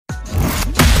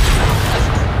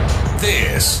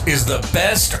This is the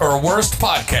Best or Worst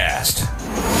Podcast.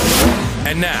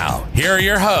 And now, here are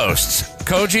your hosts,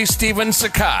 Koji Steven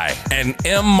Sakai and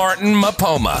M. Martin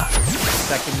Mapoma.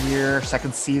 Second year,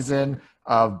 second season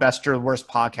of Best or Worst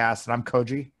Podcast. And I'm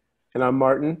Koji. And I'm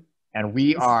Martin. And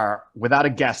we are without a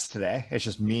guest today. It's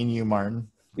just me and you, Martin.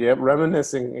 Yep,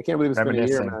 reminiscing. I can't believe it's been a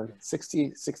year, man.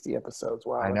 60 episodes.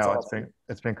 Wow. I know, awesome.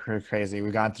 it's been crazy.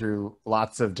 We've gone through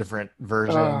lots of different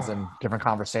versions and different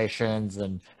conversations.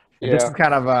 And this is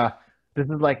kind of this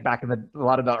is like back in a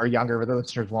lot of our younger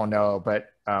listeners won't know, but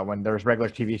when there was regular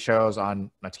TV shows on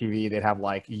TV, they'd have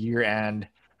like year-end,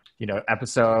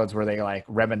 episodes where they like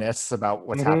reminisce about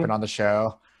what's happened on the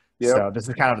show. Yep. So this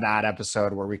is kind of that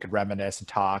episode where we could reminisce and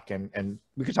talk, and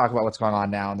we could talk about what's going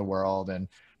on now in the world. And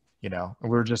we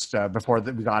were just before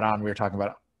we got on, we were talking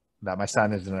about that my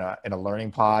son is in a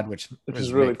learning pod, which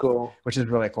is really cool. Which is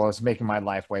really cool. It's making my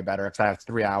life way better because I have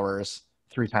 3 hours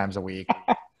 3 times a week.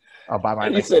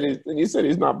 And you said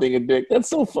he's not being a dick. That's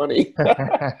so funny.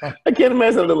 I can't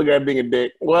imagine a little guy being a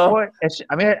dick. Well, I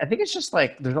think it's just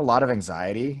like there's a lot of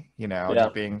anxiety,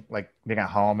 just being at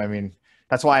home. I mean,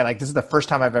 that's why this is the first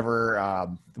time I've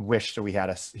ever wished that he had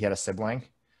a sibling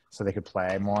so they could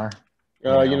play more.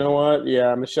 You know what?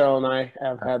 Yeah, Michelle and I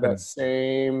have had that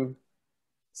same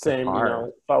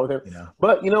thought with him.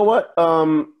 But you know what?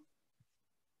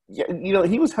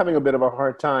 He was having a bit of a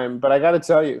hard time. But I got to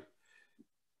tell you,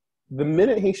 the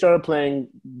minute he started playing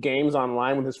games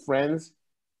online with his friends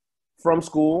from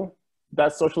school,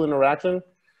 that social interaction,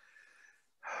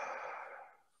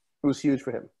 it was huge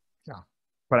for him. Yeah,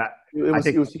 but I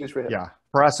think it was huge for him. Yeah,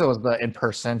 for us it was the in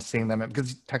person, seeing them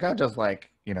because Taika does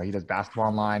he does basketball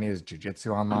online, he does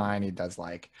jiu-jitsu online, he does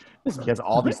he has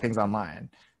all these things online.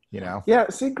 Yeah.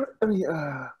 See, I mean,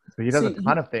 so he does a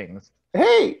ton of things.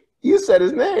 Hey, you said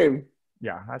his name.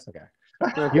 Yeah, that's okay.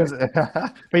 But he's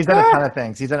done a ton of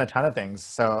things. He's done a ton of things.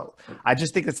 So I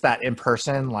just think it's that in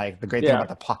person, the great thing about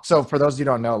the pod. So for those of you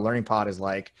who don't know, Learning Pod is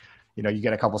you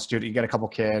get a couple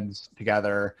kids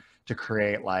together to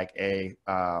create a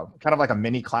kind of like a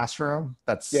mini classroom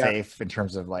that's safe in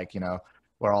terms of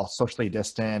we're all socially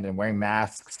distant and wearing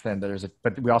masks. And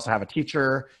but we also have a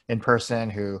teacher in person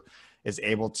who is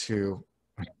able to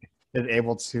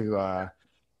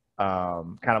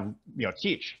kind of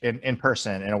teach in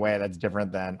person in a way that's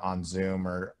different than on Zoom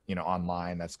or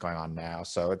online that's going on now.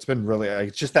 So it's been really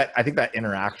it's just that I think that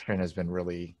interaction has been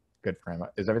really good for him.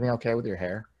 Is everything okay with your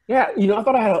hair? Yeah, I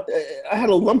thought I had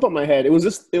a lump on my head. It was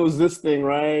this thing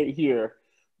right here.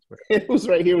 It was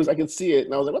right here. I could see it,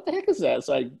 and I was like, "What the heck is that?"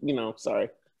 So sorry.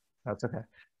 That's okay.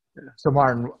 So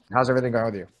Martin, how's everything going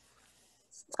with you?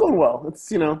 It's going well. It's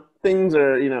things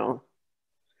are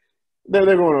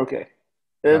they're going okay.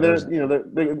 There's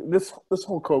this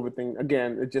whole COVID thing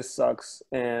again. It just sucks.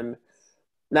 And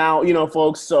now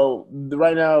folks. So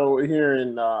right now here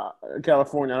in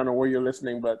California, I don't know where you're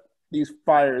listening, but these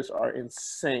fires are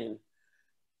insane.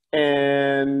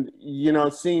 And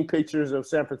seeing pictures of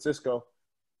San Francisco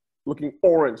looking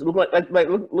orange,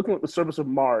 looking at the surface of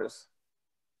Mars.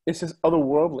 It's just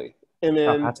otherworldly. And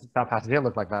then South Pasadena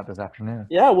looked like that this afternoon.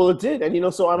 Yeah, well, it did.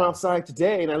 And so I'm outside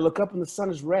today, and I look up, and the sun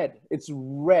is red. It's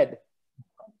red.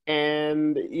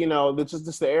 And, it's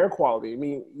just the air quality. I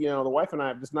mean, the wife and I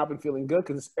have just not been feeling good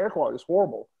because this air quality is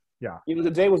horrible. Yeah.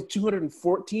 The day was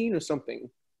 214 or something,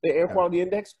 the air quality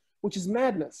index, which is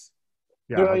madness.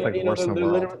 Yeah,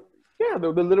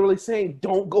 they're literally saying,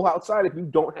 don't go outside if you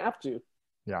don't have to.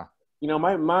 Yeah.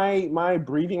 My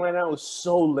breathing right now is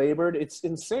so labored. It's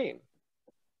insane.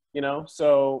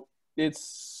 So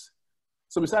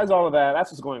besides all of that,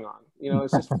 that's what's going on.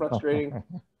 It's just frustrating.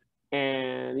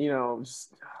 And,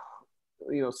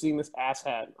 seeing this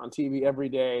asshat on TV every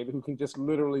day who can just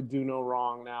literally do no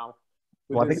wrong now.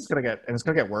 Well, I think it's going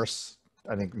to get worse,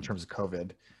 I think, in terms of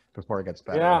COVID before it gets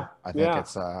better. Yeah. I think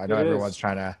I know everyone's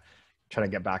trying to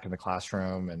get back in the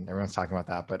classroom and everyone's talking about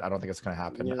that, but I don't think it's going to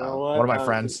happen. One of my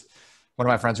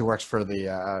friends who works for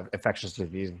the infectious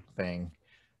disease thing,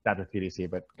 not the CDC,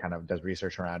 but kind of does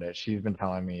research around it. She's been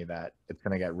telling me that it's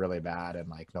going to get really bad in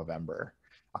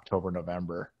October,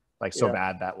 November.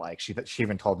 Bad that she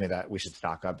even told me that we should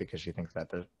stock up because she thinks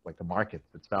that there's the market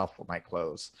itself might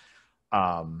close,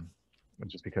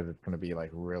 just because it's going to be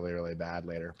really, really bad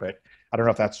later. But I don't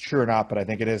know if that's true or not. But I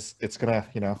think it is. It's gonna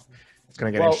get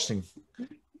interesting.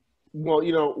 Well,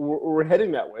 we're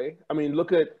heading that way. I mean,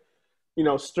 look at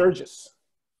Sturgis,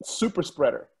 super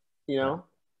spreader.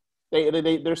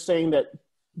 They're saying that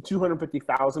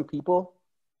 250,000 people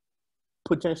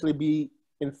potentially be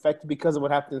infected because of what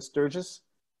happened in Sturgis.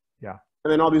 Yeah.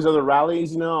 And then all these other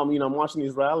rallies, I'm watching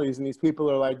these rallies and these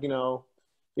people are like,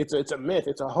 it's a myth,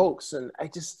 it's a hoax. And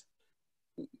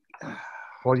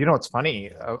Well, you know what's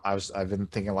funny? I've been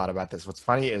thinking a lot about this. What's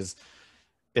funny is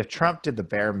if Trump did the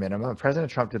bare minimum,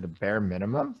 President Trump did the bare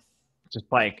minimum, just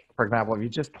like, for example, if you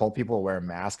just told people to wear a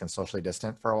mask and socially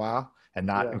distant for a while and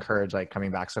not Yeah. encourage like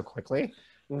coming back so quickly,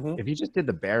 Mm-hmm. if he just did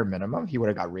the bare minimum, he would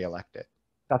have got reelected.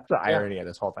 That's the Yeah. irony of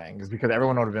this whole thing, is because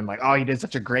everyone would have been like, "Oh, he did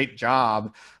such a great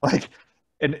job." Like,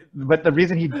 but the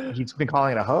reason he's been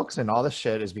calling it a hoax and all this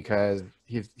shit is because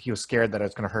he was scared that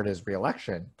it's going to hurt his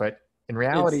reelection. But in It's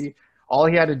reality, all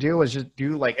he had to do was just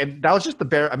do like, and that was just the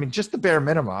bare. I mean, just the bare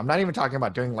minimum. I'm not even talking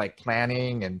about doing like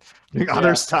planning and doing other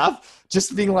yeah. stuff.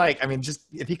 Just being like, I mean, just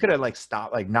if he could have like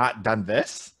stopped, like not done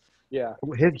this, Yeah.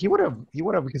 he would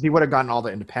have because he would have gotten all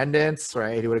the independents,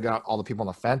 right? He would have got all the people on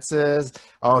the fences.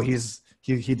 Oh,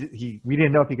 we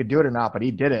didn't know if he could do it or not, but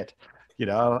he did it, you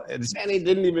know. And he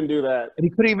didn't even do that. And he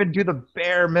couldn't even do the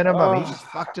bare minimum. He Oh. just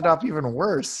fucked it up even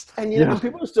worse. And You know?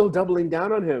 people are still doubling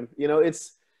down on him. You know,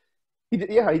 he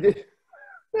did.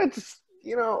 That's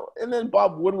and then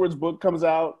Bob Woodward's book comes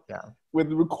out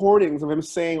with recordings of him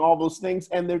saying all those things,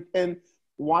 and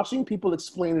watching people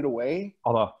explain it away.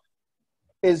 Although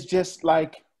is just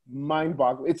like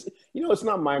mind-boggling. It's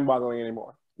not mind-boggling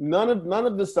anymore. None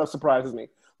of this stuff surprises me.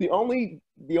 The only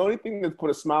thing that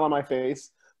put a smile on my face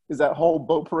is that whole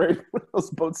boat parade when those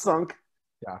boats sunk.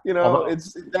 Yeah.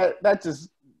 It's that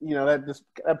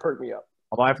perked me up.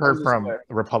 Although I've heard from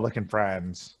Republican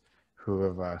friends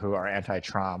who are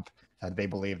anti-Trump that they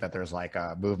believe that there's like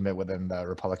a movement within the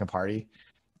Republican Party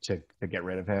to get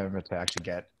rid of him, or to actually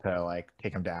get to like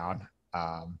take him down.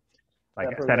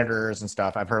 Like senators and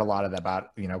stuff. I've heard a lot of that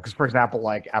about, because for example,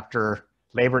 like after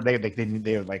Labor Day,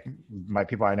 they like, my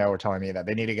people I know were telling me that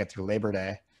they need to get through Labor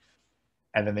Day,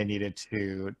 and then they needed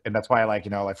to, and that's why, like,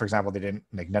 like for example, they didn't,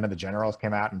 like, none of the generals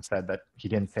came out and said that he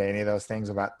didn't say any of those things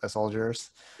about the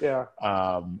soldiers. Yeah.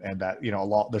 And that,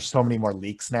 there's so many more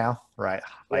leaks now, right?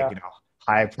 Like,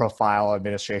 high profile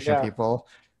administration people,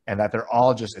 and that they're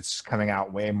all just, it's coming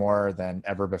out way more than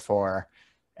ever before.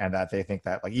 And that they think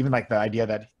that, like, even like the idea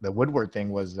that the Woodward thing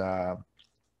was Tucker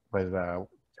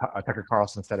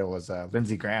Carlson said it was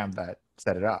Lindsey Graham that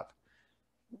set it up.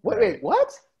 Wait,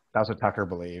 what? That's what Tucker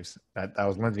believes. That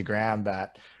was Lindsey Graham.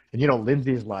 And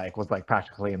Lindsey's was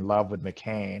practically in love with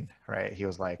McCain, right? He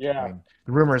was like, I mean,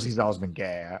 the rumor is he's always been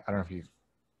gay. I don't know if you've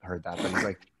heard that,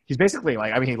 but he's basically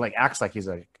like, I mean, he like acts like he's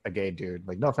a gay dude.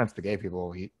 Like, no offense to gay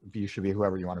people, you should be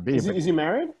whoever you want to be. Is he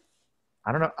married?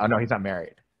 I don't know. Oh no, he's not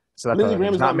married. So that's Lindsey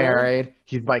Graham he's is not married.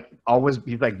 He's like always,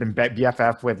 he's like been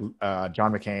BFF with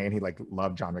John McCain. He like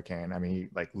loved John McCain. I mean, he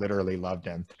like literally loved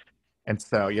him. And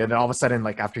so then all of a sudden,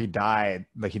 like after he died,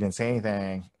 like he didn't say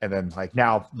anything. And then like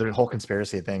now the whole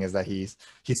conspiracy thing is that he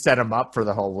set him up for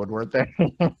the whole Woodward thing.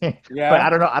 Yeah. But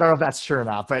I don't know if that's true or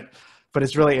not. But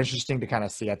it's really interesting to kind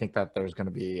of see. I think that there's going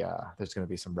to be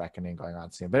some reckoning going on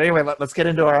soon. But anyway, let's get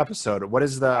into our episode. What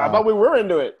is the? I thought we were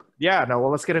into it. Yeah, no. Well,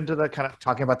 let's get into the kind of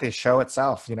talking about the show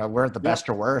itself. We're at the best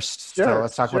or worst. Sure, so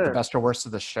let's talk about the best or worst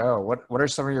of the show. What are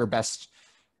some of your best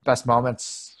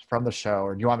moments from the show,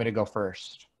 or do you want me to go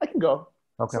first? I can go.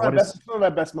 Okay. Some of my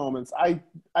best moments. I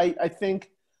think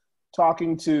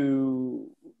talking to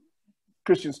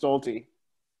Christian Stolte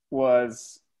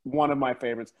was one of my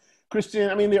favorites.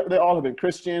 Christian, I mean, they all have been.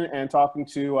 Christian and talking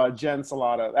to Jen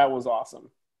Salata, that was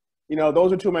awesome.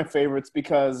 Those are two of my favorites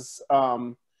because,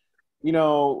 as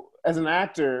an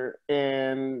actor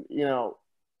and,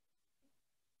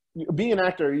 being an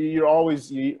actor, you're always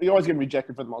getting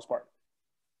rejected for the most part.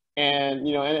 And,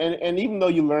 and even though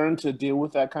you learn to deal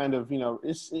with that kind of,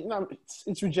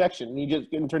 it's rejection. You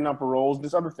get getting turned down for roles,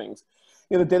 there's other things.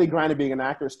 The daily grind of being an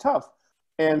actor is tough.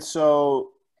 And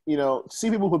so, see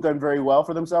people who've done very well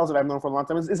for themselves that I've known for a long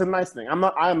time is a nice thing. I'm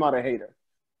not a hater.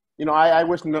 I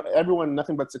wish everyone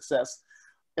nothing but success.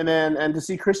 And to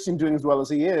see Christian doing as well as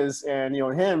he is, and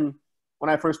him, when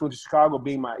I first moved to Chicago,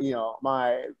 being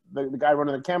the guy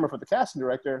running the camera for the casting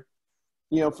director,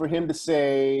 for him to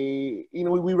say,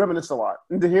 we reminisce a lot,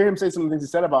 and to hear him say some of the things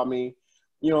he said about me,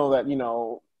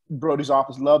 that Brody's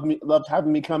office loved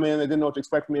having me come in. They didn't know what to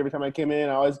expect from me every time I came in.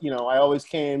 I always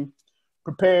came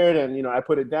prepared, and I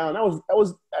put it down. That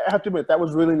was I have to admit, that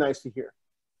was really nice to hear.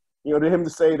 To him to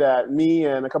say that me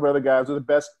and a couple of other guys were the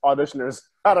best auditioners.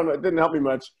 I don't know, it didn't help me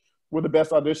much. We're the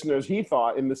best auditioners, he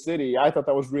thought, in the city. I thought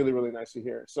that was really, really nice to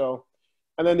hear. So,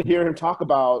 and then to hear him talk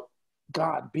about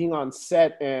God being on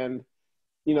set and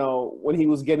when he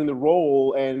was getting the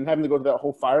role and having to go to that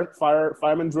whole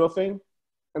fireman drill thing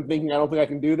and thinking, I don't think I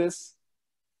can do this,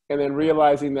 and then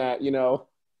realizing that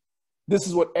this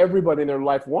is what everybody in their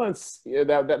life wants. It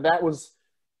was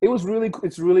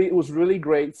really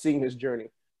great seeing his journey.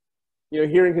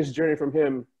 Hearing his journey from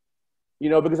him,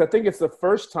 because I think it's the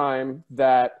first time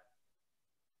that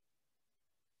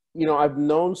I've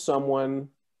known someone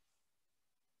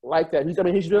like that. He's been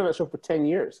on that show for 10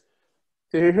 years.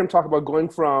 To hear him talk about going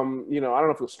from, I don't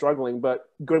know if he was struggling, but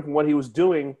going from what he was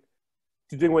doing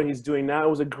to doing what he's doing now, it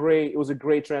was a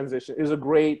great transition. It was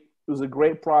a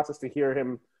great process to hear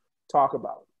him talk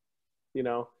about,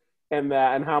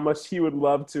 and how much he would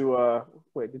love to,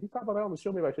 wait, did he talk about that on the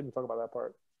show? Maybe I shouldn't talk about that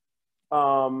part.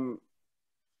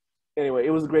 Anyway, it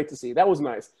was great to see. That was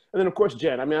nice. And then, of course,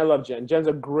 Jen. I mean, I love Jen. Jen's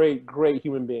a great, great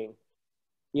human being.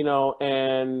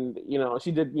 And,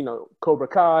 she did, Cobra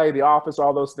Kai, The Office,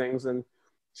 all those things. And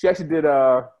she actually did,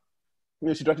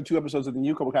 she directed 2 episodes of the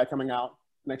new Cobra Kai coming out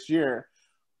next year.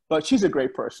 But she's a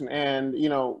great person. And,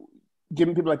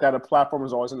 giving people like that a platform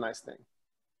is always a nice thing.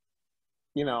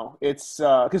 It's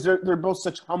because they're both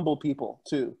such humble people,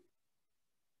 too.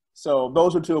 So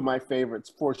those are 2 of my favorites,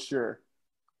 for sure.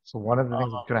 So one of the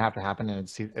things that's going to have to happen in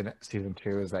season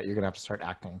 2 is that you're going to have to start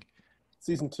acting.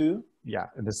 Season 2? Yeah,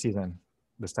 this season,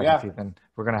 the second season,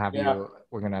 we're going to have you.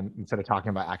 We're going to, instead of talking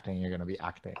about acting, you're going to be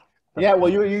acting. Yeah, well,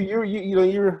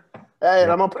 you're. Hey,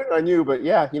 I'm gonna put it on you, but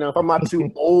if I'm not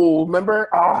too old, remember?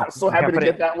 Oh, I'm so happy to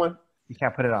get that one. You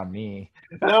can't put it on me.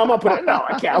 No, I'm gonna put it. No,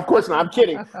 I can't. Of course not. I'm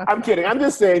kidding. I'm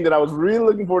just saying that I was really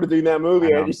looking forward to doing that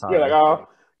movie, and you're like, oh,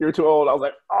 you're too old. I was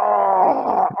like,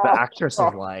 oh. The actress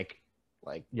is like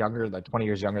younger, like 20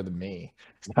 years younger than me.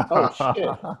 Oh shit!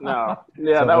 No,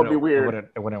 yeah, so that would be weird.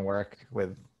 It wouldn't work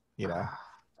with,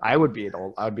 I would be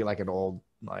like an old,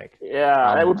 like,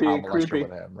 that would be creepy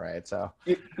with him, right? So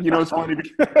it's funny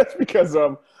because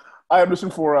I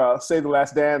auditioned for Save the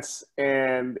Last Dance,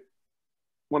 and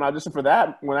when I auditioned for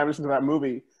that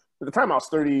movie, at the time I was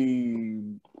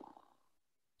 30,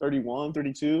 31,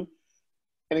 32,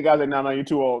 and the guy's like, no, you're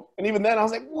too old. And even then I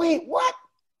was like, wait, what?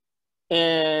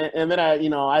 And then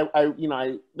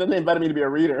then they invited me to be a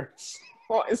reader.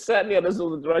 So I sat in the audition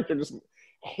with the director, just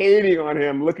hating on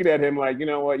him, looking at him like, you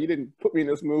know what, you didn't put me in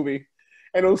this movie.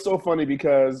 And it was so funny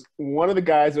because one of the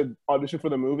guys that auditioned for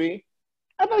the movie,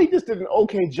 I thought he just did an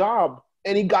okay job,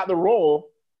 and he got the role,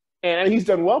 and he's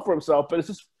done well for himself. But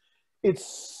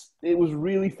it was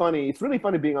really funny. It's really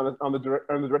funny being on the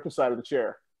director's side of the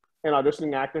chair and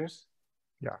auditioning actors.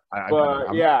 Yeah,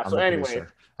 So anyway,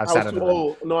 I've sat in the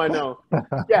room. No, I know.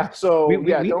 Yeah, so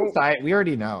we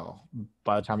already know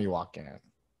by the time you walk in.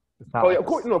 It's not of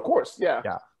course, of course, yeah.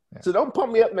 So don't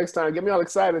pump me up next time. Get me all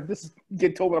excited.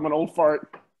 Get told that I'm an old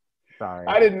fart. Sorry.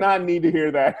 I did not need to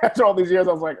hear that. After all these years,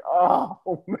 I was like, oh,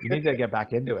 man. You need to get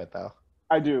back into it, though.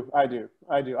 I do. I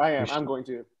am. I'm going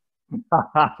to.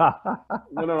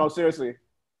 No, seriously.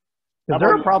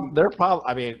 There are probably,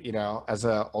 I mean, as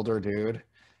an older dude,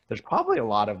 there's probably a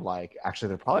lot of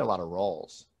there's probably a lot of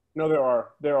roles. No, there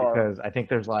are. Because I think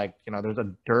there's there's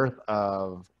a dearth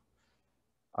of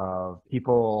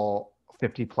people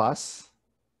 50 plus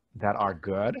that are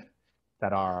good,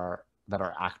 that are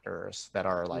actors, that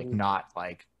are not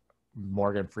like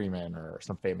Morgan Freeman or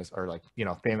some famous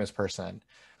famous person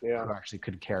who actually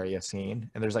could carry a scene.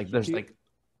 And I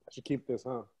should keep this,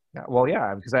 huh? Yeah, well,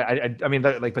 yeah, because I mean,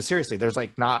 but seriously, there's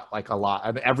not a lot.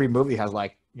 I mean, every movie has a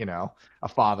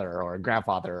father or a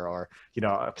grandfather or a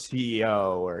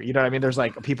CEO or what I mean. There's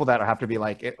people that have to be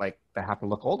that have to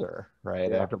look older,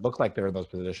 right? They have to look like they're in those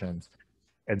positions.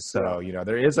 And so,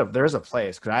 there is a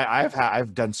place, because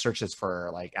I've done searches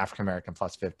for African American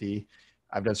plus 50.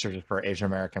 I've done searches for Asian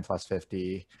American plus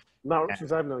 50. Not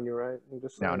since I've known you, right?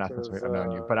 No, not since I've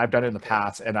known you, but I've done it in the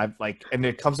past, and and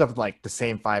it comes up with the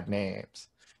same 5 names.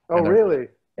 Oh, really?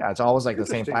 Yeah, it's always the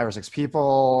same 5 or 6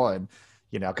 people, and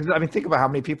because I mean, think about how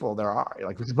many people there are.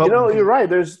 You're right.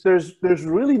 There's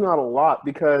really not a lot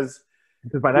because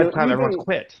by that time everyone's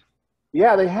quit.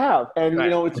 Yeah, they have, and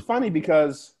right. It's funny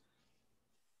because,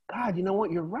 God, you know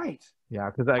what? You're right. Yeah,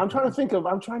 because I'm trying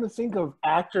to think of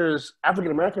actors,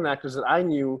 African American actors that I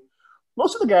knew.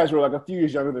 Most of the guys were a few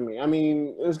years younger than me. I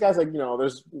mean, there's guys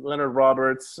there's Leonard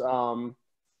Roberts.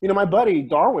 My buddy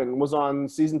Darwin was on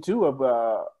season 2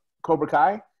 of Cobra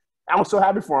Kai. I was so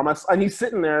happy for him. And he's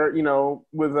sitting there,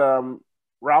 with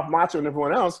Ralph Macchio and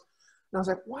everyone else. And I was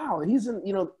like, wow, he's in,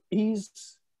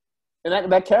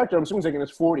 and that character, I'm assuming he's in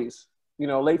his 40s,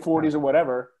 late 40s or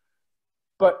whatever.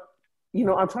 But,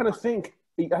 I'm trying to think.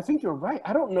 I think you're right.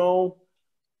 I don't know,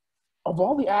 of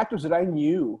all the actors that I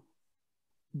knew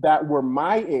that were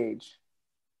my age,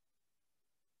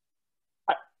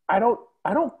 I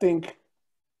don't think.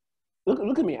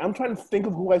 Look at me. I'm trying to think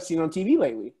of who I've seen on TV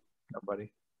lately. Nobody.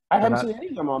 I haven't seen any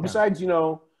of them on. Besides,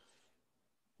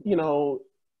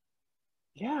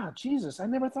 yeah, Jesus, I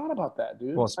never thought about that,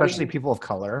 dude. Well, especially people of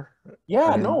color.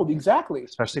 Yeah, no, exactly.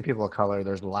 Especially people of color.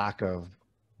 There's a lack of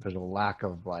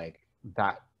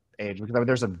that age, because I mean,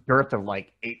 there's a dearth of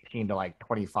like 18 to like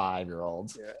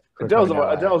 25-year-olds. Yeah.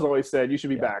 Adele's always said you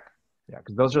should be back. Yeah,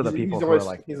 because those are the people who always, are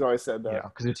like, he's always said that. Yeah,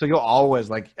 because so you'll always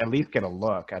like at least get a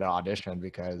look at an audition,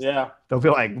 because they'll be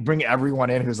like bring everyone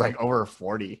in who's like over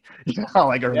 40,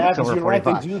 like or over 45.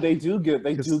 Right, they do give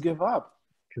up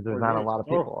because there's not a lot of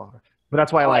people. But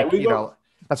that's why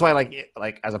that's why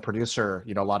like as a producer,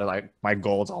 a lot of like my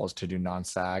goal is always to do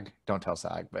non-SAG. Don't tell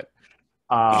SAG, but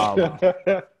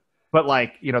but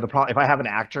like the problem, if I have an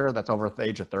actor that's over the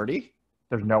age of 30,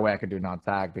 there's no way I could do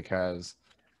non-SAG, because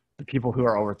the people who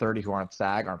are over 30 who aren't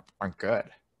SAG aren't good.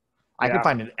 I could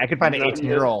find an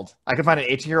 18-year-old. I could find an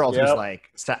 18-year-old who's like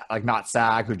not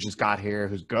SAG, who just got here,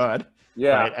 who's good.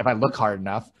 Yeah. Right? If I look hard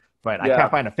enough, but I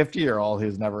can't find a 50-year-old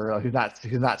who's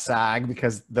not SAG,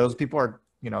 because those people are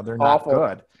they're not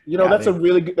good. That's a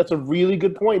really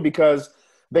good point, because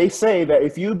they say that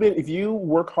if you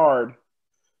work hard,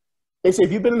 they say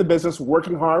if you've been in the business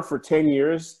working hard for 10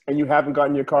 years and you haven't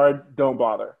gotten your card, don't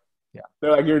bother. Yeah. They're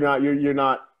like, you're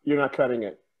not cutting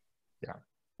it. Yeah.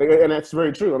 And that's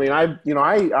very true. I mean, I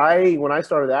when I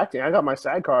started acting, I got my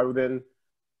SAG card within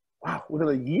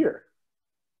a year.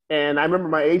 And I remember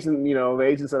my agent, the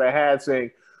agents that I had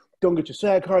saying, don't get your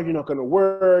SAG card, you're not going to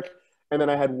work. And then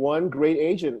I had one great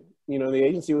agent, the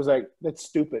agency was like, that's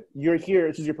stupid. You're here.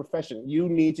 This is your profession. You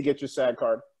need to get your SAG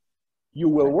card. You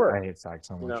will work. I hate SAG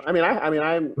so much.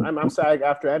 I'm SAG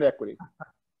after and equity,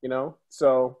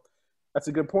 so that's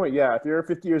a good point. Yeah. If you're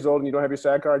 50 years old and you don't have your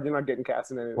SAG card, you're not getting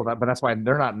cast in anything. Well, but that's why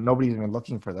nobody's even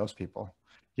looking for those people.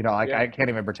 I can't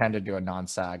even pretend to do a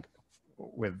non-SAG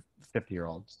with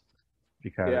 50-year-olds,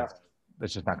 because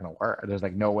it's just not going to work. There's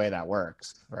like no way that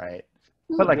works. Right.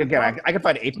 But like, again, I could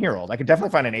find an 18-year-old. I could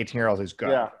definitely find an 18-year-old who's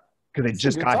good. Yeah. Because they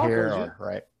just got here.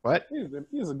 Right. What?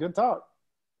 He's a good talk.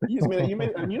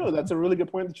 That's a really good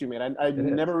point that you made. I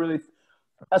never really.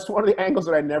 That's one of the angles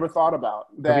that I never thought about.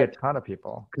 There'd be a ton of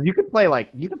people, because you could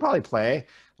probably play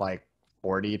like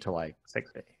 40 to like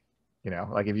 60.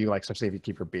 Like if you especially if you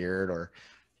keep your beard, or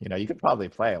you could probably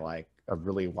play like a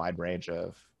really wide range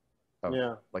of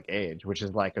like age, which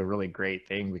is like a really great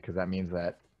thing, because that means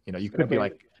that you could be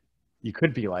like. You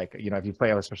could be like, if you play,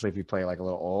 especially if you play like a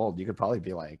little old, you could probably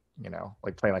be like,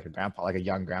 like play like a grandpa, like a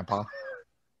young grandpa,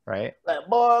 right? Like,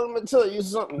 boy, let me tell you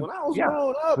something. When I was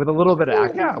growing up, with a little bit of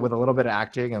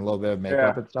acting and a little bit of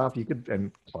makeup and stuff, you could,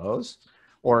 and clothes,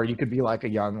 or you could be like a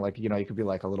young, you could be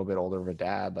like a little bit older of a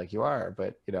dad, like you are,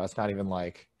 but it's not even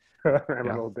like I'm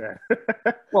an old dad.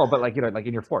 Well, but like like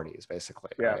in your 40s, basically.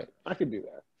 Yeah, right? I could do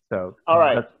that. So all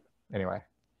right. Anyway.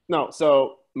 No,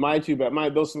 so. Those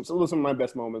are some of my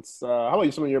best moments. How about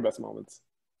you? Some of your best moments?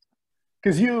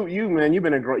 Because you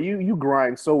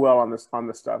grind so well on this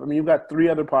stuff. I mean, you've got 3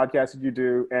 other podcasts that you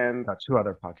do, and 2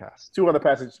 other podcasts. 2 other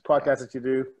podcasts that you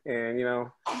do, and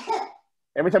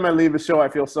every time I leave the show, I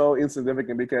feel so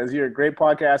insignificant, because you're a great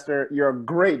podcaster. You're a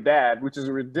great dad, which is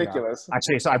ridiculous. Yeah.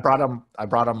 Actually, so I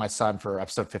brought on my son for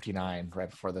episode 59 right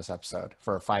before this episode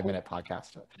for a 5-minute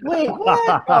podcast. Wait,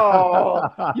 what? Oh,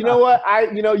 you know what?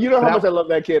 You know how much I love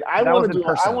that kid. I want to do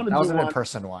an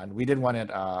in-person one. We did one at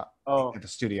the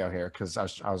studio here, because I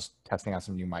was testing out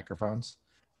some new microphones.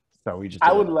 So we just.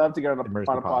 I would love to get on a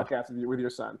podcast with your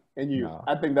son and you. No.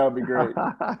 I think that would be great.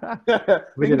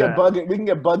 we can get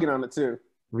bugging on it too.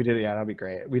 We did, that'd be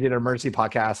great. We did an emergency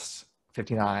podcast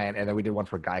 59, and then we did one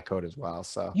for Guy Code as well.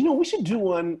 So we should do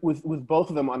one with both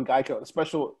of them on Guy Code. A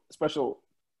special.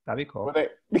 That'd be cool.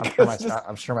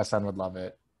 I'm sure my son would love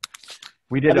it.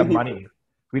 We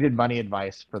did money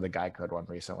advice for the Guy Code one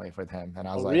recently with him, and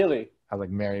I was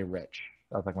marry rich.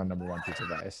 That was like my number 1 piece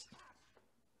of advice.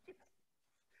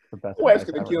 Wife's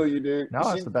gonna kill you, dude.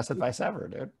 No, it's the best advice ever,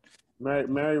 dude.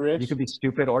 Marry rich. You could be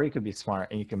stupid or you could be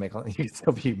smart, and you can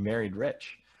still be married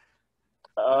rich.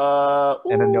 In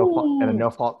a no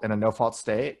fault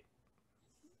state.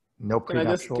 No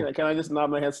prenuptial. Can I just nod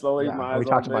my head slowly? Yeah, my we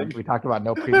talked about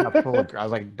no prenuptial. I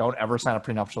was like, don't ever sign a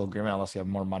prenuptial agreement unless you have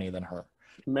more money than her.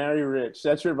 Marry rich.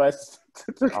 That's your advice.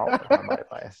 My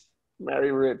advice.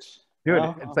 Marry rich,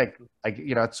 dude. It's like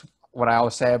it's. What I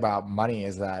always say about money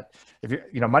is that if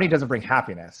money doesn't bring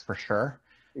happiness for sure.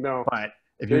 No. But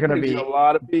if you're going to be a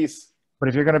lot of peace. But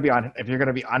if you're going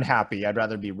to be unhappy, I'd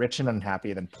rather be rich and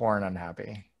unhappy than poor and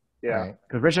unhappy. Yeah. Right?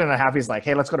 Because rich and unhappy is like,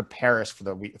 hey, let's go to Paris for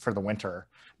the winter.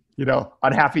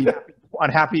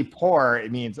 Unhappy poor,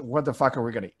 it means what the fuck are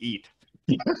we going to eat?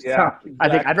 Yeah. So exactly. I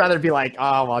think I'd rather be like,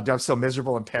 oh well, I'm so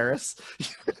miserable in Paris.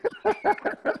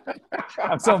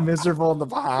 I'm so miserable in the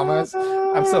Bahamas.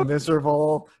 I'm so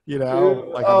miserable,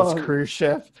 on this cruise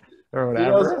ship or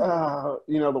whatever.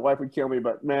 The wife would kill me,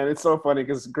 but man, it's so funny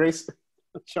because Grace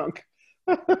Chunk,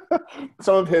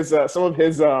 some of his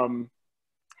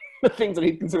the things that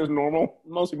he considers normal,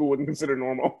 most people wouldn't consider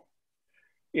normal.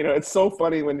 It's so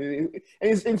funny and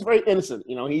he's very innocent.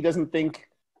 He doesn't think,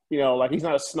 like he's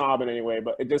not a snob in any way,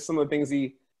 but it just some of the things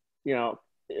he,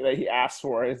 that he asks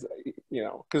for is,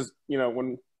 because,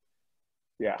 when,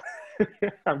 yeah,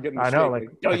 I'm getting. I know, like,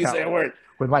 don't you say a word.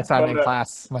 With my son in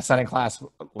class,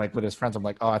 like with his friends, I'm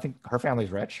like, oh, I think her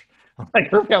family's rich. I'm like,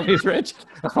 her family's rich.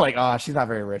 I'm like, oh, she's not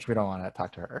very rich. We don't want to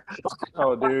talk to her.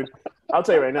 Oh, dude, I'll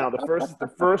tell you right now, the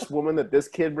first woman that this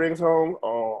kid brings home,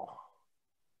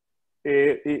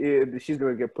 she's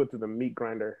gonna get put to the meat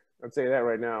grinder. I'll tell you that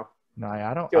right now. No,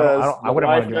 I wouldn't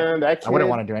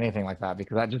want to do anything like that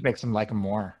because that just makes him like him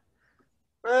more.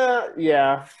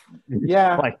 Yeah.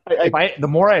 Like the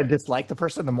more I dislike the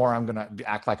person, the more I'm gonna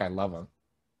act like I love him.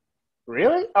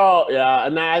 Really? Oh, yeah.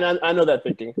 And I know that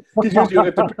thinking. Because usually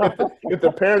if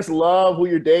the parents love who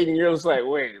you're dating, you're just like,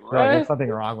 wait, what? No, there's something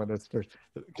wrong with this person.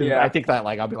 Yeah. I think that,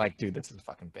 like, I'll be like, dude, this is a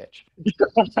fucking bitch.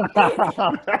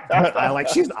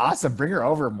 She's awesome. Bring her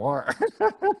over more.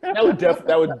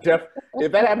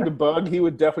 If that happened to Bug, he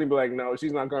would definitely be like, no,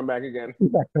 she's not coming back again.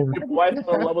 If wife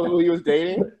fell in love with who he was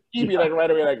dating, he'd be like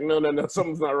right away, like, no,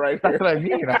 something's not right here.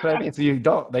 That's what I mean. So you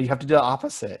have to do the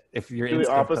opposite. If you're the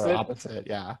opposite,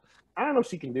 yeah. I don't know if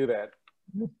she can do that.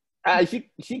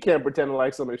 She can't pretend to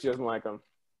like somebody if she doesn't like them.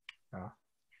 Oh.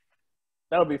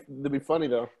 That'd be funny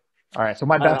though. All right, so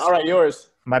all right,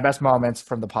 yours. My best moments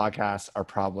from the podcast are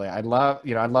probably I love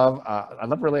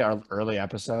really our early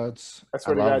episodes. I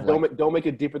swear to God, don't make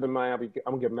it deeper than mine. I'm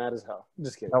gonna get mad as hell.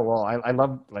 Just kidding. Oh well, I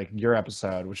love like your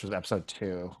episode, which was episode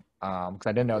 2, because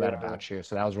I didn't know that about you,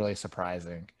 so that was really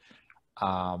surprising.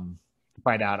 To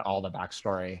find out all the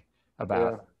backstory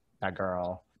about that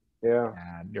girl. Yeah.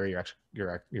 And your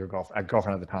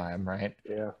girlfriend at the time, right?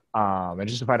 Yeah. And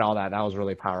just to find all that was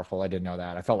really powerful. I didn't know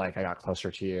that. I felt like I got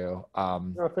closer to you.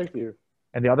 Oh, thank you.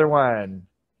 And the other one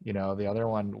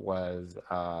was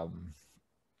our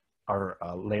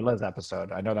Layla's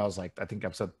episode. I know that was I think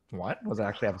episode 1. Was it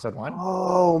actually episode 1?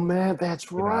 Oh man,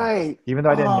 that's right. Even though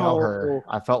I didn't know her,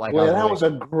 I felt like that was a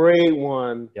great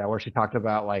one. Yeah, where she talked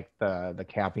about like the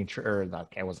camping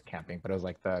it wasn't camping, but it was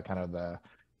like the kind of the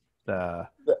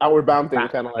Outward Bound thing,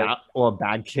 kind of like a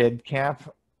bad kid camp.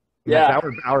 Yeah,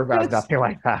 Outward Bound, nothing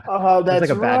like that. Oh, that's like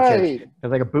a right. Bad kid. It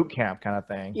was like a boot camp kind of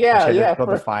thing. Yeah, she yeah.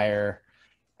 Build the fire,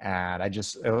 and I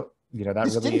just that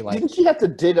really didn't she have to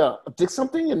dig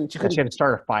something and she had to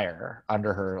start a fire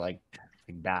under her like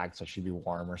bag so she'd be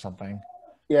warm or something.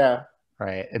 Yeah.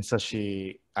 Right, and so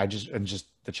just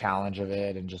the challenge of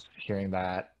it and just hearing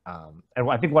that. And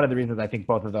I think one of the reasons I think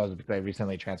both of those is because I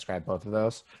recently transcribed both of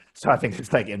those, so I think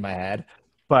it's like in my head.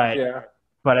 But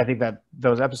I think that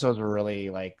those episodes were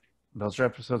really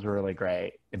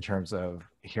great in terms of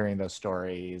hearing those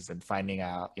stories and finding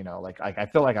out. I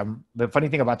feel like the funny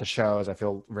thing about the show is I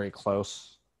feel very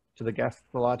close to the guests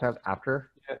a lot of times after.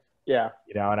 Yeah.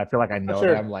 And I feel like I know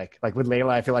them. Like with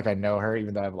Layla, I feel like I know her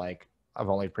even though I've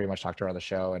only pretty much talked to her on the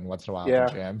show and once in a while at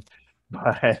the gym.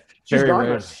 But she's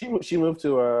gone. She moved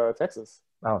to Texas.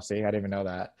 Oh, see, I didn't even know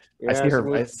that. Yeah, I see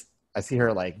her. I see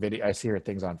her video. I see her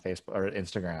things on Facebook or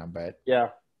Instagram. But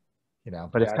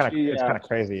but it's kind of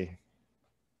crazy.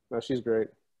 No, she's great.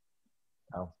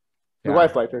 Oh, your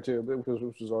wife liked her too,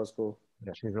 which was always cool.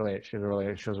 Yeah, she was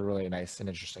a really nice and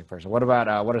interesting person. What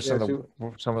about what are some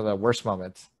of the worst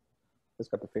moments?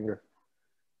 Just got the finger.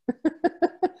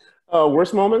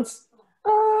 Worst moments.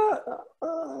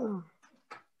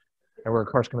 And we're, of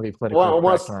course, going to be politically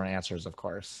correct in our answers, of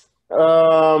course.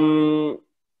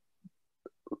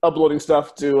 Uploading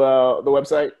stuff to the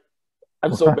website.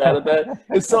 I'm so bad at that.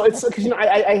 It's because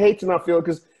I hate to not feel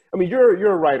because I mean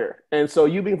you're a writer, and so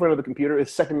you being in front of the computer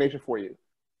is second nature for you,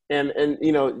 and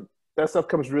that stuff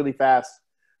comes really fast.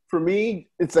 For me,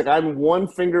 it's like I'm one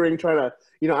fingering trying to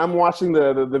I'm watching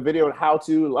the video on how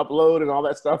to upload and all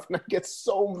that stuff, and I get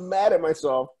so mad at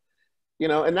myself,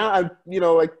 And now I'm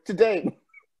like today.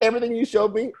 Everything you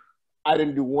showed me, I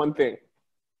didn't do one thing.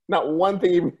 Not one thing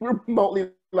even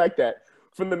remotely like that.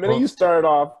 From the minute you started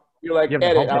off, you're like,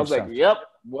 edit. I was like, yep,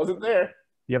 wasn't there.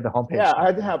 You have the homepage. Yeah,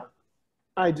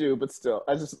 I do, but still.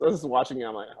 I was just watching it.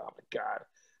 I'm like, oh my God.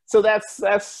 So that's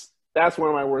one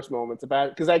of my worst moments about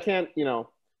it. Because I can't,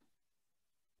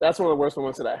 that's one of the worst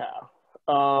moments that I have.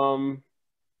 I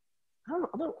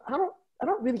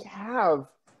don't really have,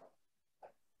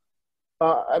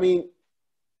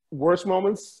 worst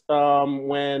moments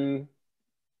when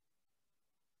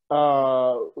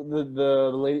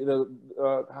the lady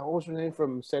how was her name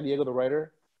from San Diego, the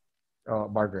writer? Oh,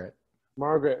 Margaret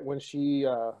when she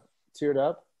teared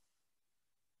up.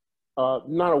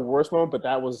 Not a worst moment, but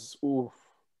that was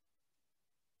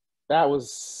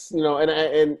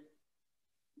and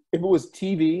if it was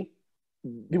TV,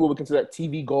 people would consider that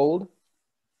TV gold,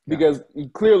 because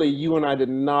clearly you and I did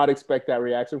not expect that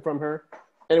reaction from her,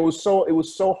 and it was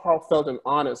so heartfelt and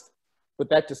honest, but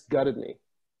that just gutted me,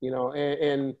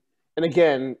 and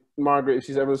again, Margaret, if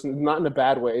she's ever listened, not in a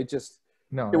bad way, it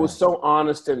was so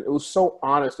honest and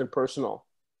personal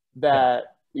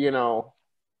that I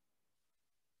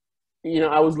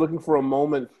was looking for a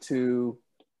moment to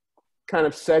kind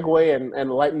of segue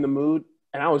and lighten the mood,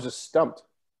 and I was just stumped.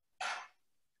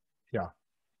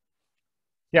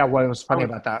 Yeah, what was funny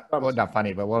about that, well, not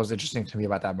funny, but what was interesting to me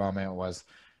about that moment was,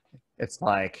 it's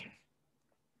like,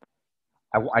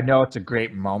 I know it's a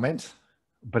great moment,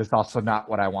 but it's also not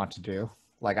what I want to do.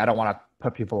 Like, I don't want to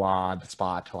put people on the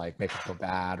spot to like make them feel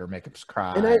bad or make them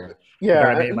cry. You know what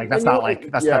I mean? Like, that's not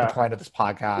the point of this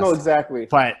podcast. No, exactly.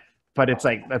 But it's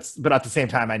like, but at the same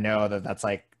time, I know that that's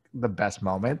like the best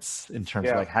moments in terms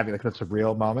of like having like, that's a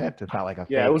real moment. It's not like a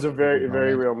fake it was a very, moment,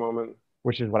 very real moment.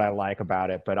 which is what I like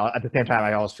about it. But at the same time,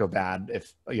 I always feel bad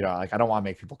if, like, I don't want to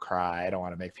make people cry. I don't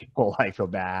want to make people like feel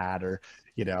bad or,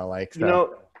 like,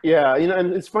 so.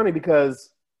 And it's funny because,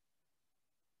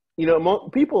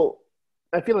 people,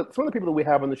 I feel like some of the people that we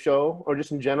have on the show, or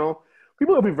just in general,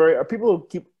 people will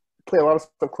play a lot of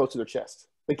stuff close to their chest.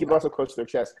 They keep a lot of stuff close to their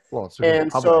chest. Well,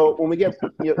 and so when we get,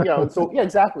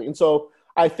 exactly. And so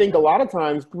I think a lot of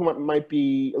times people might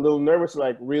be a little nervous to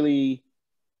like really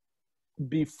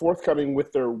be forthcoming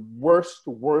with their worst.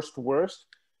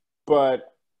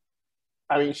 But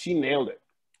I mean, she nailed it.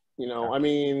 I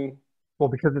mean, well,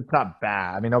 because it's not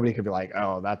bad. I mean, nobody could be like,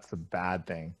 "Oh, that's the bad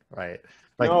thing," right?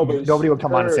 Like, nobody would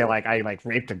come on and say like, "I like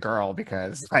raped a girl,"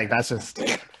 because like that's just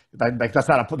like that's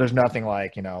not there's nothing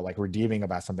like like redeeming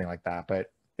about something like that.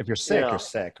 But if you're sick, you're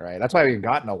sick, right? That's why we've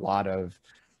gotten a lot of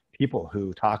people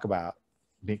who talk about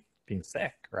being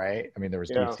sick, right? I mean, there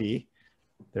was DC,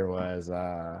 there was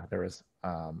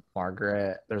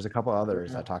Margaret, there's a couple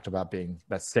others that talked about being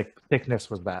that sickness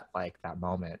was that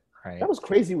moment, right? That was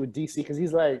crazy with DC, because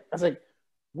he's like, I was like,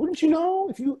 wouldn't you know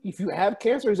if you have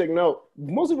cancer? He's like, no,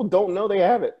 most people don't know they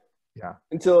have it. Yeah.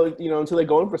 Until they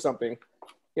go in for something.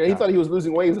 He thought he was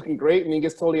losing weight, he's looking great, and he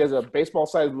gets told he has a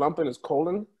baseball-sized lump in his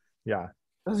colon. Yeah.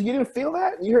 I was like, you didn't feel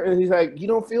that? And he's like, you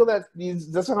don't feel that?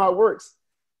 That's not how it works.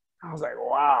 I was like,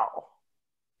 wow.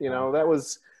 That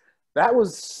was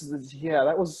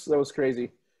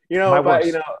crazy. My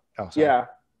worst.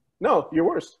 No, your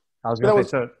worst. I was going to say,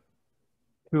 so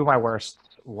two of my worst.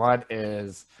 One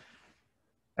is,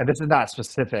 and this is not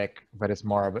specific, but it's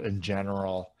more of in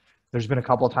general. There's been a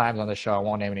couple of times on the show, I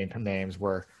won't name any names,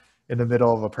 where in the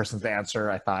middle of a person's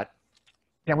answer, I thought,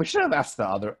 yeah, we should have asked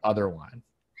the other one.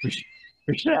 We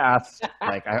should have asked,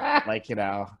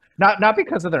 not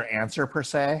because of their answer per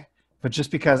se, but just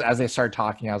because as they started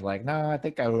talking, I was like, no, I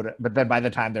think I would. But then by the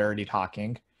time they're already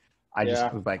talking, I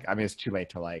just was like, I mean, it's too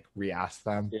late to like re-ask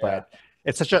them. Yeah. But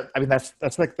it's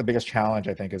that's like the biggest challenge,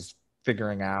 I think, is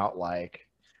figuring out like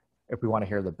if we want to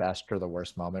hear the best or the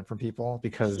worst moment from people,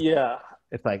 because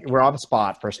it's like we're on the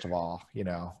spot, first of all,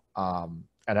 and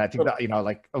I think that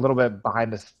like a little bit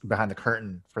behind the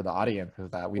curtain for the audience is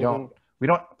that we don't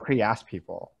pre-ask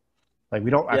people, like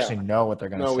we don't actually know what they're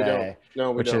going to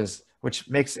say. Which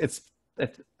makes it's a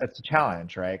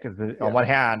challenge, right? Because on one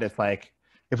hand, it's like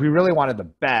if we really wanted the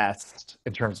best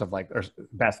in terms of like our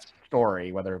best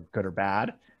story, whether good or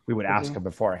bad, we would ask them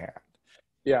beforehand.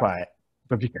 Yeah.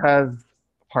 But because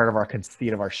part of our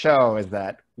conceit of our show is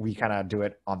that we kind of do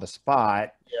it on the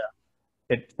spot,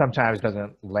 it sometimes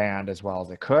doesn't land as well as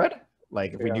it could,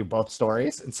 like if we do both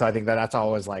stories. And so I think that's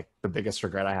always like the biggest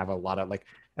regret. I have a lot of like,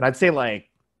 and I'd say like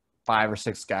 5 or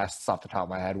 6 guests off the top of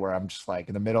my head where I'm just like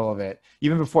in the middle of it,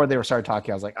 even before they started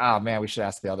talking, I was like, oh man, we should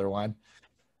ask the other one.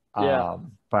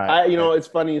 But it's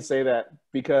funny you say that,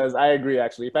 because I agree.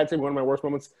 Actually, if I'd say one of my worst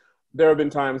moments, there have been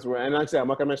times where, and like I said, I'm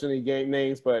not gonna mention any game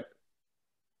names, but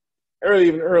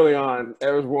early on,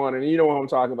 there was one, and you know what I'm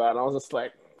talking about. And I was just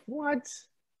like, what?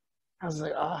 I was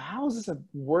like, how is this a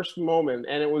worst moment?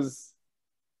 And it was,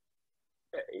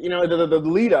 the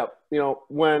lead up,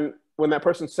 when that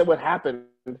person said what happened,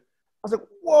 I was like,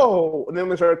 whoa. And then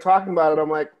when they started talking about it, I'm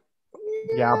like,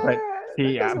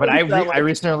 but I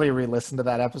recently re-listened to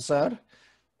that episode,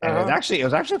 and it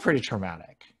was actually pretty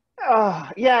traumatic.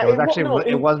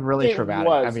 It was really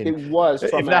traumatic. It was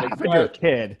traumatic. If that happened to a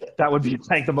kid, that would be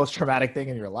like the most traumatic thing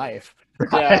in your life.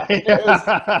 Right?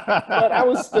 But I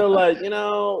was still like,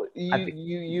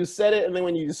 you said it, and then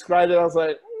when you described it, I was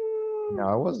like,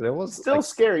 no, it was still like,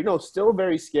 scary. No, still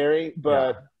very scary,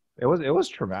 but it was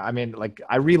traumatic. I mean, like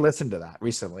I re-listened to that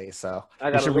recently, so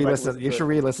you should re-listen. You should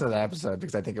re-listen to that episode,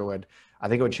 because I think it would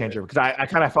change it. Because I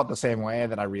kind of felt the same way,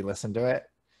 and then I re-listened to it.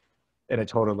 it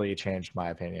totally changed my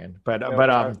opinion. But Yeah, but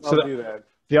I'll so do that.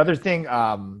 the other thing,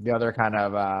 the other kind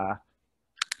of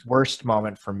worst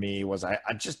moment for me was I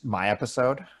just my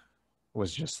episode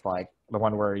was just like the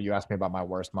one where you asked me about my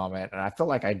worst moment, and I feel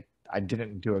like I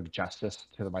didn't do a justice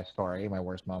to my story, my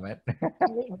worst moment.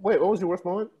 Wait, what was your worst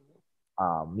moment?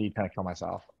 Me trying to kill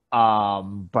myself.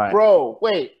 But Bro,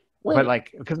 wait.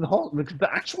 like because the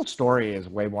actual story is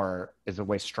a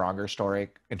way stronger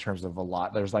story in terms of a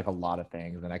lot. There's like a lot of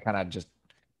things, and I kind of just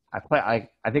I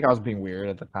think I was being weird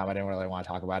at the time. I didn't really want to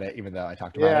talk about it, even though I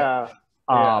talked about it.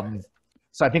 Yeah.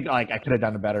 So I think like I could have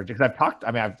done a better because I've talked.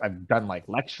 I mean, I've done like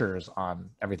lectures on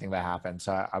everything that happened.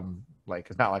 So I'm like,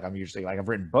 it's not like I'm usually like I've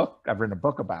written a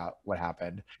book about what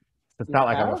happened. It's not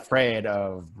like I'm afraid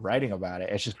of writing about it.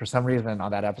 It's just for some reason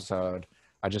on that episode,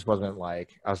 I just wasn't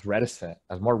like I was reticent.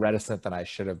 I was more reticent than I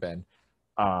should have been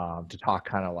to talk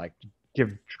kind of like give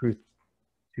truth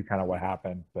to kind of what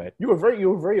happened. But you were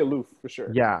very aloof for sure.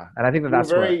 Yeah, and I think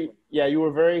you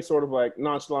were very sort of like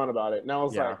nonchalant about it. And I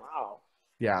was like, wow.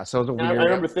 Yeah, so it was a weird. I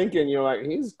remember thinking, you're like,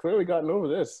 he's clearly gotten over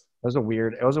this. It was a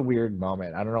weird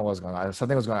moment. I don't know what was going on.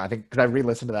 Something was going on. I think because I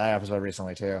re-listened to that episode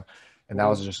recently too, and that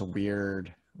was just a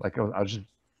weird. Like I was just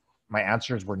my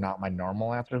answers were not my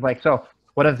normal answers. Like so,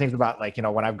 one of the things about like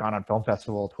when I've gone on film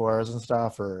festival tours and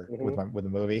stuff or with the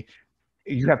movie,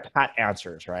 you have pat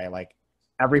answers, right? Like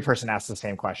every person asks the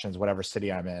same questions, whatever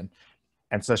city I'm in.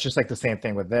 And so it's just like the same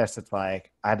thing with this. It's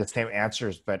like I had the same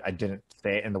answers, but I didn't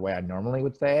say it in the way I normally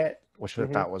would say it, which I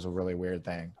thought was a really weird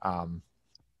thing.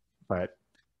 But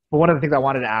one of the things I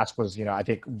wanted to ask was, I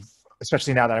think,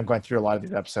 especially now that I'm going through a lot of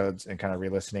these episodes and kind of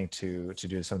re-listening to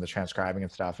do some of the transcribing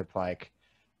and stuff, it's like,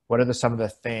 what are some of the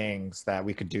things that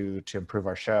we could do to improve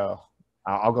our show?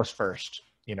 I'll go first.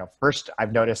 First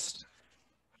I've noticed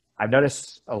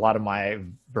a lot of my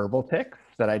verbal tics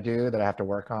that I do that I have to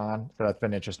work on. So that's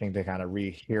been interesting to kind of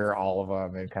rehear all of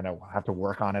them and kind of have to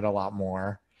work on it a lot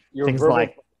more. Your things verbal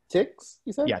like tics,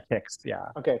 you said? Yeah, tics. Yeah.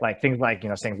 Okay. Like things like,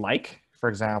 saying like, for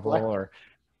example, or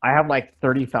I have like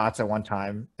 30 thoughts at one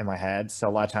time in my head. So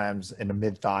a lot of times in the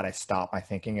mid thought, I stop my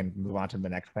thinking and move on to the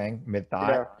next thing mid thought.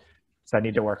 Yeah. So I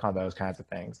need to work on those kinds of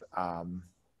things. And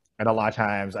a lot of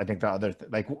times I think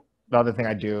the other thing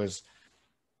I do is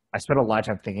I spend a lot of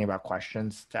time thinking about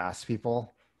questions to ask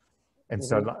people. And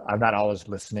so I'm not always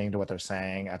listening to what they're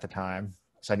saying at the time.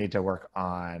 So I need to work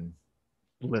on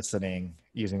listening,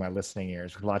 using my listening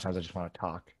ears. Because a lot of times I just want to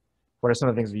talk. What are some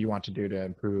of the things that you want to do to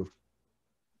improve?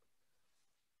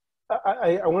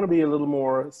 I want to be a little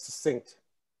more succinct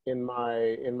in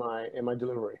my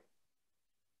delivery,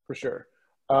 for sure.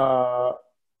 I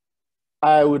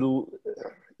would,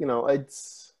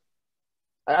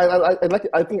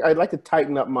 I'd like to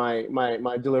tighten up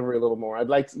my delivery a little more. I'd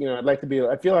like to be.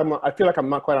 I feel like I'm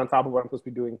not quite on top of what I'm supposed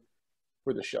to be doing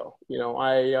for the show.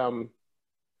 I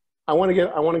want to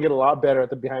get a lot better at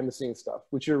the behind the scenes stuff,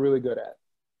 which you're really good at.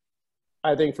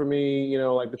 I think for me,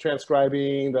 like the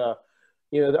transcribing, the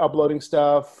uploading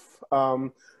stuff,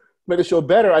 make the show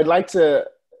better. I'd like to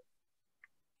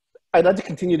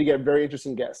continue to get very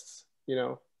interesting guests.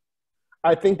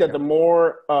 I think that the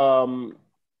more I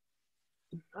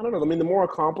don't know. I mean, the more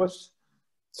accomplished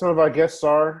some of our guests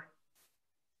are,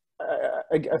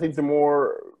 I think the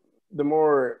more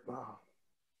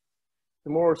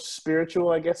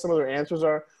spiritual, I guess, some of their answers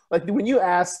are. Like when you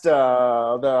asked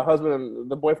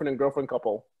the boyfriend and girlfriend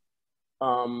couple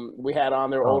we had on,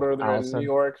 they're older, they're in New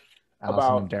York,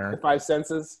 about the five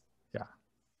senses. Yeah.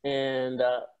 And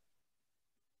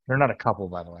they're not a couple,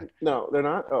 by the way. No, they're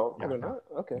not. Oh, yeah, they're not.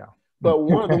 Okay. No. But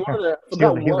one of the he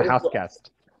was a house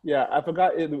guest. Yeah, I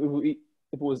forgot if it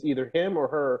was either him or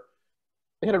her.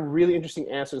 They had a really interesting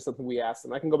answer to something we asked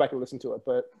them. I can go back and listen to it,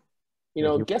 but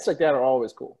guests like that are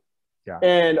always cool. Yeah.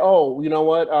 And you know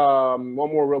what? One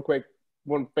more real quick.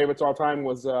 One favorites all time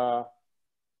was from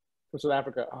South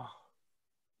Africa. Oh,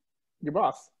 your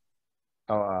boss.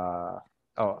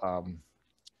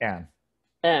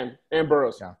 Ann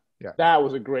Burroughs. Yeah. That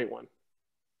was a great one.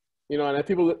 And if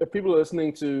people are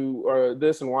listening to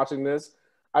this and watching this,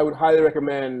 I would highly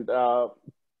recommend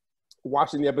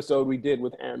watching the episode we did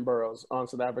with Ann Burroughs on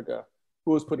South Africa,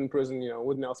 who was put in prison,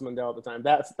 with Nelson Mandela at the time.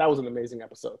 That was an amazing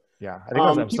episode. Yeah, I think it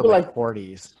was episode like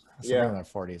 40s. Something in the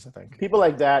 40s, I think. People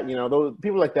like that, those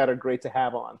people like that are great to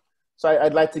have on. So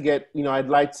I'd like to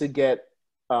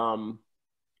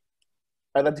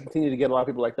continue to get a lot of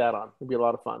people like that on. It'd be a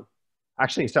lot of fun.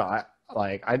 Actually, so I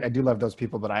do love those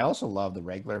people, but I also love the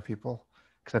regular people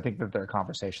because I think that their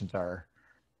conversations are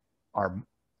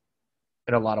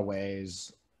in a lot of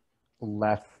ways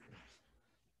less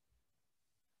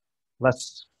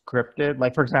scripted.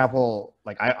 Like for example,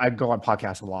 like I go on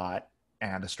podcasts a lot,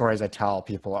 And the stories I tell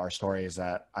people are stories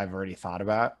that I've already thought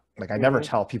about. Like I never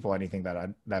tell people anything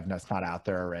that's not out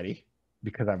there already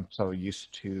because I'm so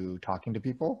used to talking to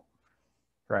people.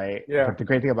 Right. Yeah. But the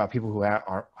great thing about people who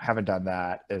haven't done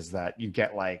that is that you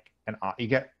get like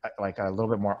a little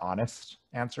bit more honest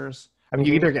answers. I mean,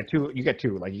 you get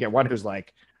two, like you get one who's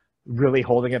like really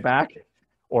holding it back,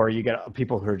 or you get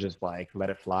people who are just like, let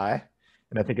it fly.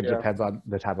 And I think it depends on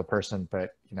the type of person,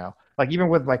 but like even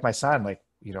with like my son, like,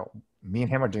 me and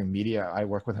him are doing media. I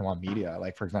work with him on media.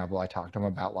 Like, for example, I talked to him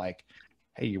about like,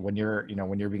 hey, when you're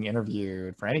being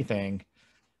interviewed for anything,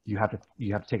 you have to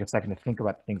take a second to think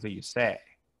about the things that you say.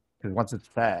 Because once it's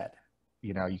said,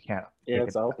 you can't. You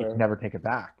can never take it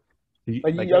back.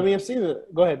 I've seen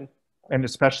it. Go ahead. And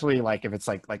especially like if it's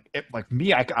like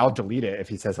me, I'll delete it if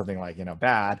he says something like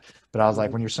bad. But I was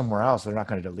like, when you're somewhere else, they're not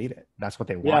going to delete it. That's what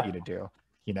they want you to do.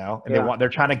 And they're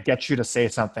trying to get you to say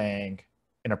something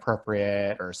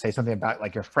inappropriate or say something about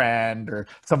like your friend or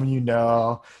someone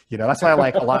That's why I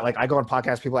like a lot. Like I go on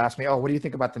podcasts, people ask me, "Oh, what do you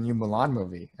think about the new Mulan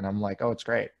movie?" And I'm like, "Oh, it's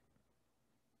great."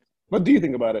 What do you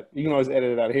think about it? You can always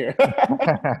edit it out here.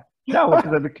 No,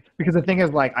 because the thing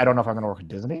is, like, I don't know if I'm going to work with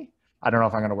Disney. I don't know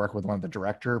if I'm going to work with one of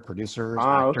the producers,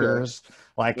 actors. Okay.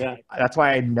 Like, that's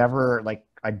why I never, like,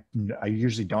 I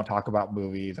usually don't talk about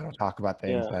movies. I don't talk about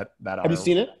things that are. Have you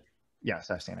seen it?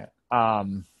 Yes, I've seen it.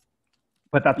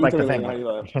 But that's like the thing.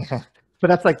 But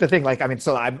that's like the thing. Like, I mean,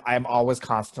 so I'm always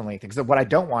constantly thinking. So what I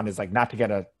don't want is like not to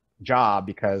get a job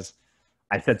because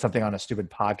I said something on a stupid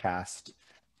podcast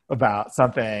about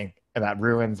something. And that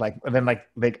ruins and then I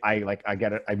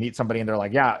get it. I meet somebody and they're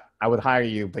like, yeah, I would hire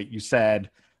you, but you said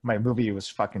my movie was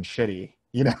fucking shitty,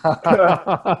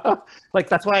 Like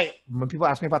that's why when people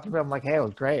ask me about the movie, I'm like, hey, it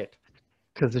was great,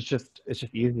 because it's just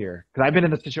easier. Because I've been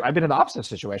in the opposite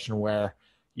situation where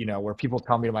where people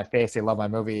tell me to my face they love my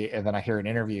movie, and then I hear an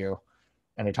interview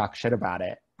and they talk shit about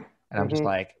it, and I'm just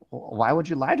like, well, why would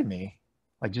you lie to me?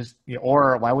 Like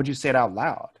or why would you say it out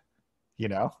loud?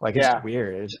 It's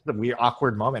weird. It's just a weird,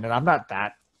 awkward moment. And I'm not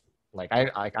that,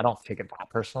 I don't take it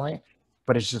that personally,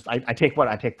 but it's just, I take what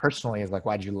I take personally is like,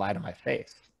 why'd you lie to my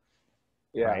face?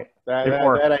 Yeah. Right?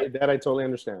 That I totally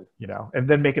understand. And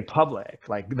then make it public,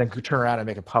 then turn around and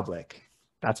make it public.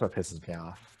 That's what pisses me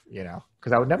off,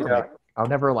 because I would never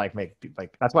make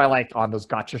that's why I like on those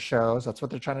gotcha shows, that's what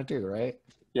they're trying to do, right?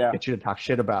 Yeah. Get you to talk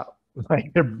shit about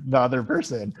the other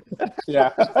person.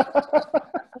 Yeah.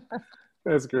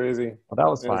 That's crazy. Well, that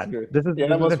was fun. This has been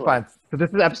fun. So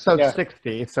this is episode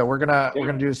 60. So we're gonna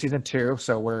do season 2.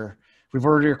 So we've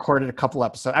already recorded a couple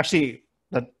episodes. Actually,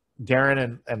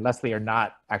 Darren and Leslie are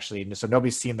not actually. So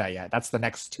nobody's seen that yet. That's the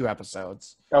next 2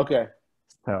 episodes. Okay.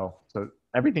 So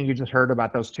everything you just heard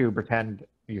about those 2, pretend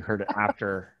you heard it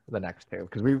after the next 2,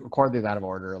 because we record these out of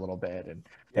order a little bit and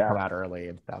they come out early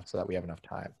and stuff so that we have enough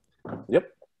time. Yep.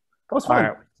 That was fun.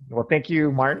 All right. Well, thank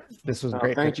you, Martin. This was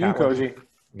great. Thank you, Koji.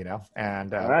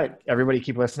 And all right. Everybody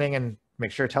keep listening and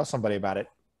make sure to tell somebody about it.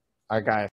 All right, guys.